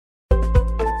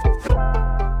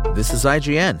This is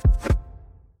IGN.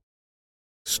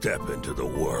 Step into the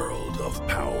world of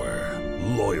power,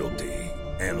 loyalty,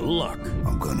 and luck.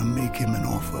 I'm gonna make him an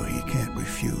offer he can't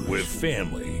refuse. With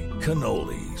family,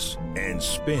 cannolis, and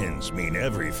spins mean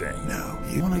everything. Now,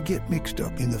 you wanna get mixed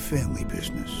up in the family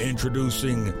business.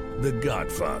 Introducing The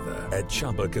Godfather at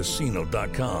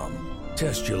ChumbaCasino.com.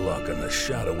 Test your luck in the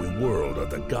shadowy world of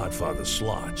The Godfather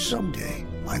slot. Someday,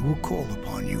 I will call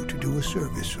upon you to do a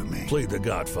service for me. Play The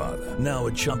Godfather, now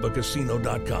at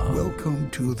ChumbaCasino.com. Welcome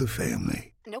to the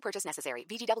family. No purchase necessary.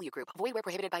 VGW Group. Void where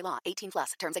prohibited by law.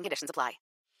 18+. Terms and conditions apply.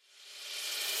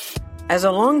 As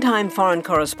a longtime foreign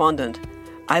correspondent,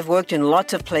 I've worked in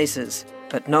lots of places,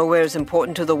 but nowhere as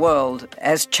important to the world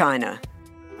as China.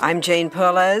 I'm Jane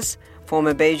Perlez,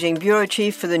 former Beijing bureau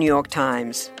chief for the New York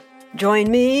Times.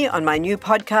 Join me on my new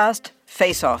podcast,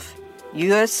 Face Off,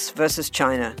 U.S. versus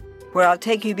China, where I'll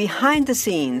take you behind the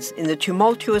scenes in the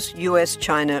tumultuous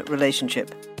U.S.-China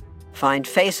relationship. Find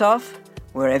Face Off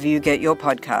wherever you get your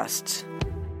podcasts.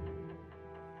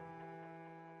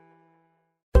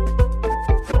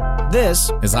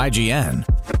 This is IGN.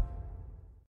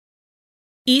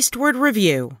 Eastward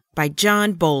Review by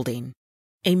John Bolding.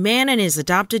 A man and his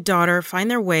adopted daughter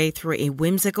find their way through a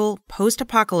whimsical,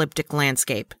 post-apocalyptic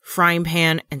landscape. Frying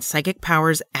pan and psychic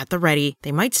powers at the ready,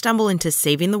 they might stumble into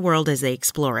saving the world as they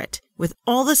explore it. With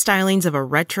all the stylings of a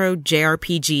retro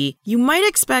JRPG, you might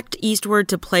expect Eastward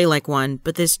to play like one,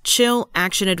 but this chill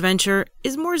action-adventure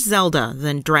is more Zelda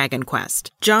than Dragon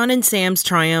Quest. John and Sam's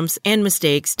triumphs and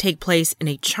mistakes take place in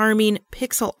a charming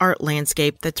pixel art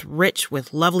landscape that's rich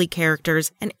with lovely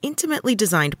characters and intimately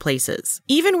designed places.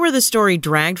 Even where the story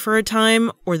dragged for a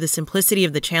time, or the simplicity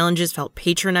of the challenges felt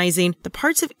patronizing, the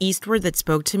parts of Eastward that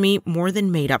spoke to me more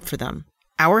than made up for them.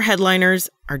 Our headliners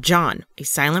are John, a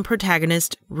silent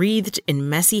protagonist wreathed in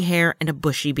messy hair and a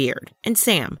bushy beard, and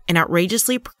Sam, an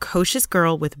outrageously precocious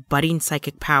girl with budding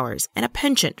psychic powers and a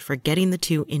penchant for getting the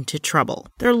two into trouble.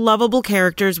 They're lovable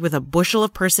characters with a bushel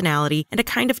of personality and a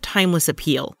kind of timeless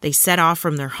appeal. They set off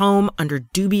from their home under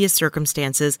dubious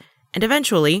circumstances and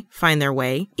eventually find their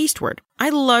way eastward. I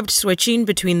loved switching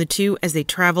between the two as they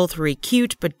travel through a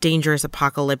cute but dangerous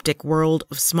apocalyptic world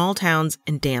of small towns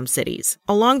and dam cities.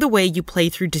 Along the way, you play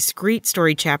through discrete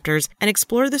story chapters and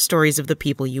explore the stories of the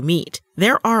people you meet.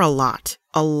 There are a lot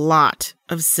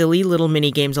of silly little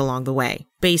mini-games along the way.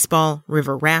 Baseball,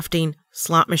 river rafting,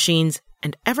 slot machines,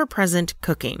 and ever-present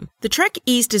cooking. The trek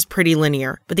east is pretty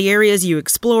linear, but the areas you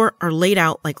explore are laid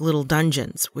out like little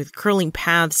dungeons, with curling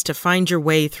paths to find your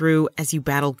way through as you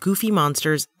battle goofy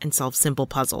monsters and solve simple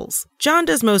puzzles. John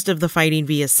does most of the fighting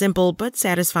via simple but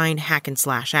satisfying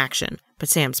hack-and-slash action, but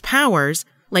Sam's powers,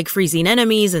 like freezing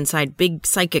enemies inside big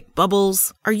psychic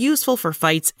bubbles, are useful for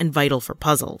fights and vital for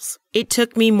puzzles. It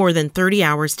took me more than 30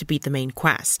 hours to beat the main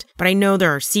quest, but I know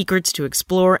there are secrets to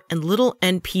explore and little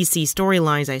NPC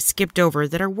storylines I skipped over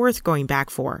that are worth going back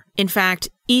for. In fact,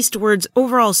 Eastward's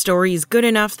overall story is good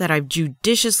enough that I've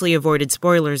judiciously avoided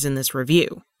spoilers in this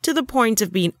review, to the point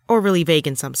of being overly vague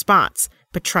in some spots.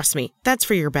 But trust me, that's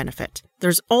for your benefit.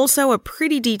 There's also a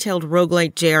pretty detailed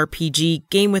roguelite JRPG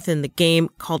game within the game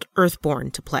called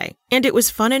Earthborn to play, and it was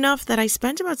fun enough that I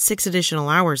spent about 6 additional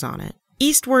hours on it.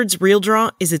 Eastward's real draw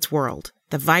is its world.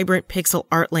 The vibrant pixel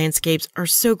art landscapes are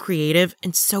so creative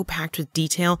and so packed with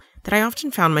detail that I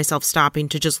often found myself stopping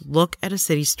to just look at a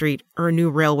city street or a new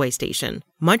railway station.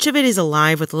 Much of it is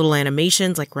alive with little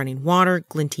animations like running water,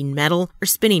 glinting metal, or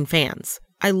spinning fans.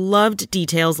 I loved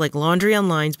details like laundry on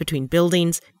lines between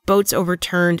buildings, boats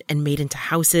overturned and made into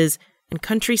houses, and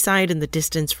countryside in the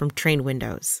distance from train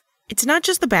windows. It's not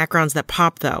just the backgrounds that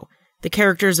pop, though. The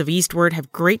characters of Eastward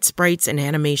have great sprites and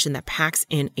animation that packs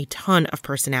in a ton of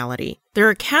personality. They're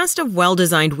a cast of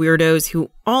well-designed weirdos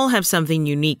who all have something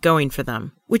unique going for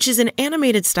them, which is an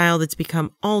animated style that's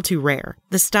become all too rare.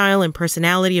 The style and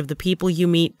personality of the people you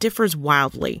meet differs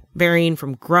wildly, varying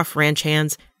from gruff ranch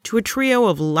hands to a trio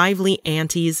of lively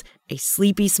aunties, a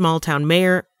sleepy small-town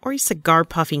mayor, or a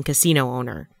cigar-puffing casino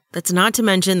owner. That's not to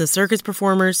mention the circus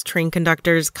performers, train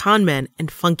conductors, con men, and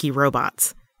funky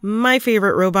robots. My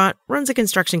favorite robot runs a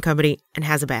construction company and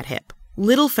has a bad hip.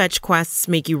 Little fetch quests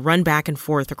make you run back and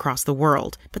forth across the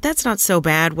world, but that's not so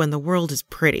bad when the world is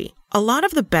pretty. A lot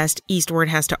of the best Eastward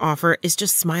has to offer is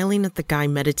just smiling at the guy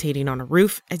meditating on a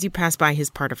roof as you pass by his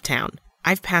part of town.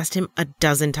 I've passed him a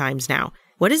dozen times now.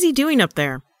 What is he doing up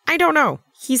there? I don't know.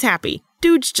 He's happy.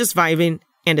 Dude's just vibing,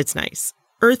 and it's nice.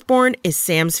 Earthborn is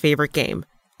Sam's favorite game,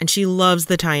 and she loves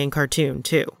the tie-in cartoon,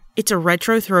 too. It's a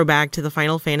retro throwback to the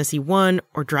Final Fantasy I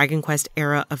or Dragon Quest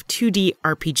era of 2D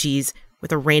RPGs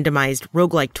with a randomized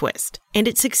roguelike twist, and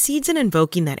it succeeds in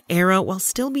invoking that era while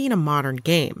still being a modern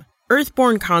game.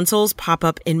 Earthborn consoles pop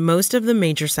up in most of the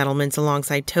major settlements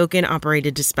alongside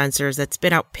token-operated dispensers that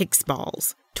spit out Pix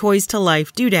balls,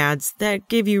 toys-to-life doodads that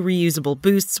give you reusable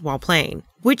boosts while playing,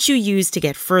 which you use to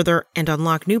get further and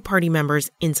unlock new party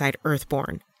members inside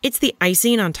Earthborn. It's the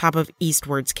icing on top of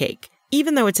Eastward's cake,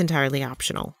 even though it's entirely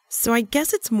optional. So I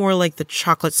guess it's more like the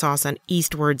chocolate sauce on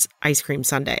Eastward's ice cream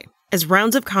sundae. As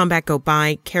rounds of combat go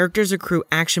by, characters accrue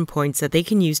action points that they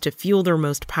can use to fuel their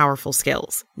most powerful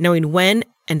skills. Knowing when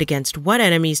and against what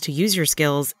enemies to use your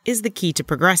skills is the key to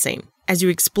progressing. As you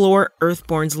explore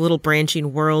Earthborn's little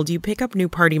branching world, you pick up new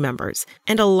party members,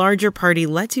 and a larger party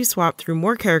lets you swap through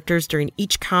more characters during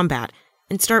each combat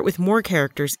and start with more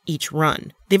characters each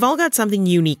run. They've all got something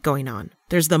unique going on.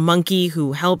 There's the monkey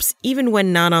who helps even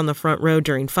when not on the front row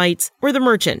during fights, or the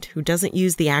merchant who doesn't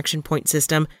use the action point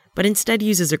system, but instead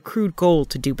uses accrued gold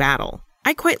to do battle.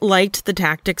 I quite liked the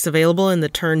tactics available in the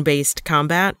turn-based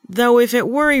combat, though if it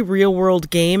were a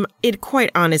real-world game, it'd quite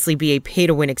honestly be a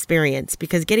pay-to-win experience,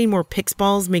 because getting more Pix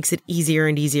balls makes it easier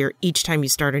and easier each time you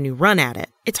start a new run at it.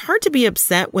 It's hard to be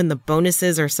upset when the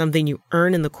bonuses are something you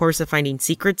earn in the course of finding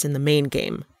secrets in the main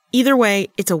game. Either way,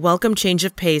 it's a welcome change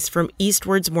of pace from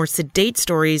Eastward's more sedate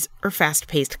stories or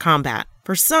fast-paced combat.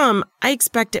 For some, I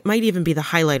expect it might even be the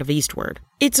highlight of Eastward.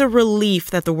 It's a relief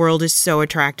that the world is so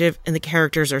attractive and the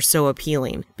characters are so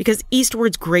appealing, because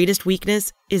Eastward's greatest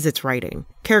weakness is its writing.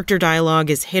 Character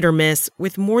dialogue is hit or miss,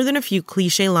 with more than a few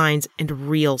cliché lines and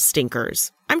real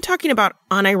stinkers. I'm talking about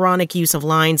unironic use of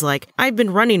lines like, "I've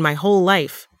been running my whole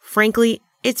life." Frankly,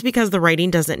 it's because the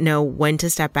writing doesn't know when to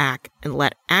step back and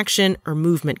let action or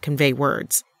movement convey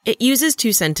words. It uses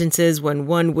two sentences when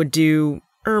one would do,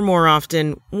 or more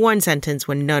often, one sentence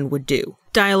when none would do.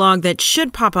 Dialogue that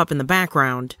should pop up in the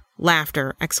background,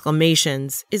 laughter,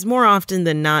 exclamations, is more often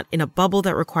than not in a bubble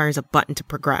that requires a button to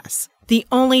progress. The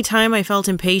only time I felt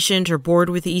impatient or bored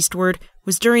with Eastward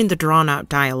was during the drawn-out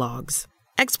dialogues.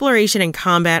 Exploration and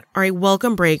combat are a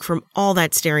welcome break from all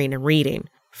that staring and reading.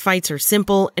 Fights are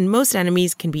simple, and most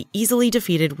enemies can be easily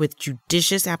defeated with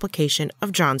judicious application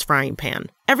of John's frying pan.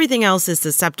 Everything else is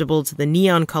susceptible to the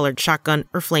neon-colored shotgun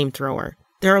or flamethrower.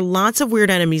 There are lots of weird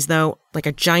enemies, though, like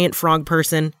a giant frog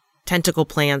person, tentacle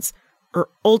plants, or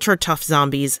ultra-tough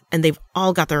zombies, and they've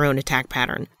all got their own attack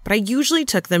pattern. But I usually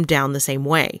took them down the same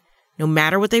way, no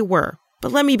matter what they were.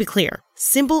 But let me be clear,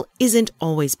 simple isn't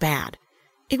always bad.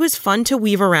 It was fun to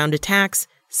weave around attacks,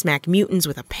 smack mutants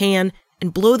with a pan,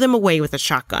 and blow them away with a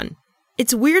shotgun.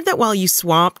 It's weird that while you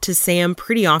swap to Sam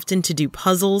pretty often to do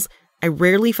puzzles, I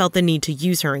rarely felt the need to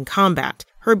use her in combat.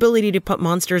 Her ability to put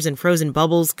monsters in frozen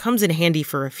bubbles comes in handy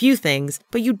for a few things,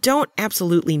 but you don't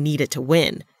absolutely need it to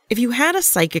win. If you had a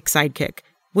psychic sidekick,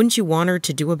 wouldn't you want her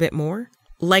to do a bit more?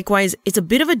 Likewise, it's a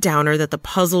bit of a downer that the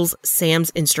puzzles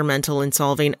Sam's instrumental in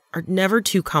solving are never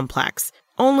too complex,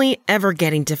 only ever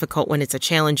getting difficult when it's a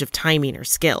challenge of timing or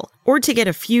skill, or to get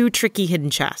a few tricky hidden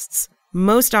chests.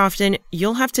 Most often,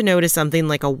 you'll have to notice something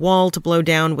like a wall to blow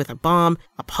down with a bomb,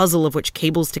 a puzzle of which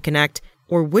cables to connect,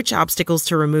 or which obstacles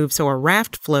to remove so a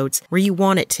raft floats where you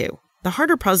want it to. The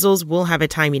harder puzzles will have a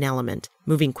timing element,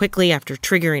 moving quickly after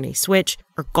triggering a switch,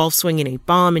 or golf swinging a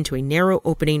bomb into a narrow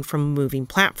opening from a moving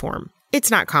platform.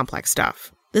 It's not complex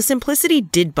stuff. The simplicity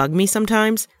did bug me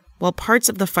sometimes. While parts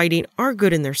of the fighting are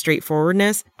good in their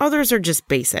straightforwardness, others are just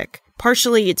basic.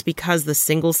 Partially, it's because the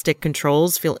single-stick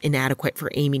controls feel inadequate for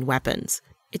aiming weapons.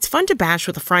 It's fun to bash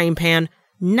with a frying pan,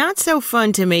 not so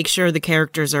fun to make sure the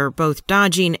characters are both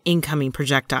dodging incoming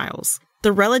projectiles.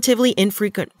 The relatively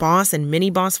infrequent boss and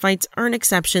mini-boss fights are an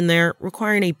exception there,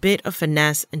 requiring a bit of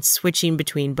finesse and switching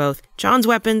between both John's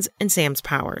weapons and Sam's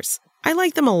powers. I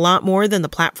like them a lot more than the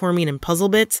platforming and puzzle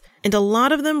bits, and a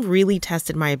lot of them really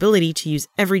tested my ability to use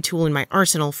every tool in my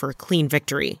arsenal for a clean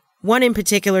victory. One in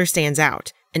particular stands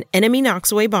out. An enemy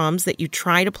knocks away bombs that you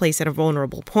try to place at a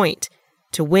vulnerable point.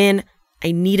 To win,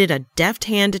 I needed a deft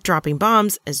hand at dropping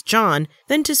bombs as John,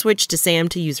 then to switch to Sam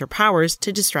to use her powers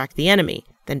to distract the enemy,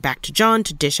 then back to John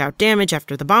to dish out damage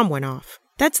after the bomb went off.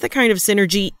 That's the kind of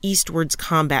synergy Eastward's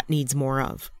combat needs more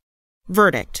of.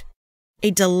 Verdict. A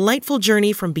delightful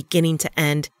journey from beginning to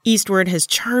end, Eastward has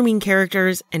charming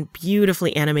characters and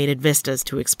beautifully animated vistas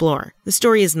to explore. The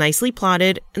story is nicely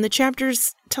plotted, and the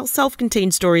chapters tell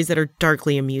self-contained stories that are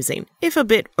darkly amusing, if a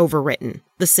bit overwritten.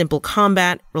 The simple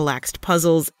combat, relaxed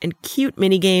puzzles, and cute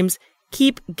minigames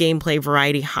keep gameplay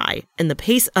variety high, and the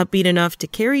pace upbeat enough to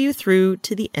carry you through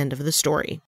to the end of the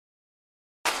story.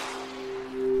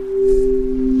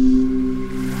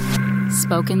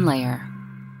 Spoken Layer.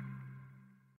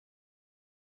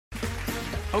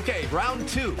 Okay, round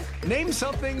two. Name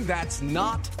something that's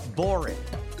not boring.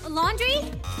 A laundry?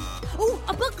 Ooh,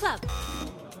 a book club.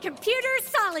 Computer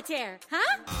solitaire,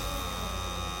 huh?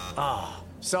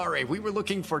 Sorry, we were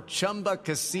looking for Chumba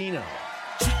Casino.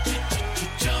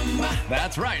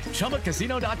 That's right.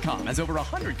 ChumbaCasino.com has over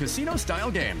 100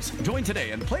 casino-style games. Join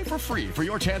today and play for free for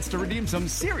your chance to redeem some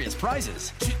serious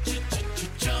prizes.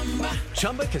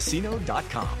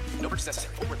 ChumbaCasino.com. No purchase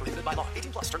necessary. Void where prohibited by law.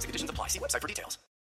 18+. Terms and conditions apply. See website for details.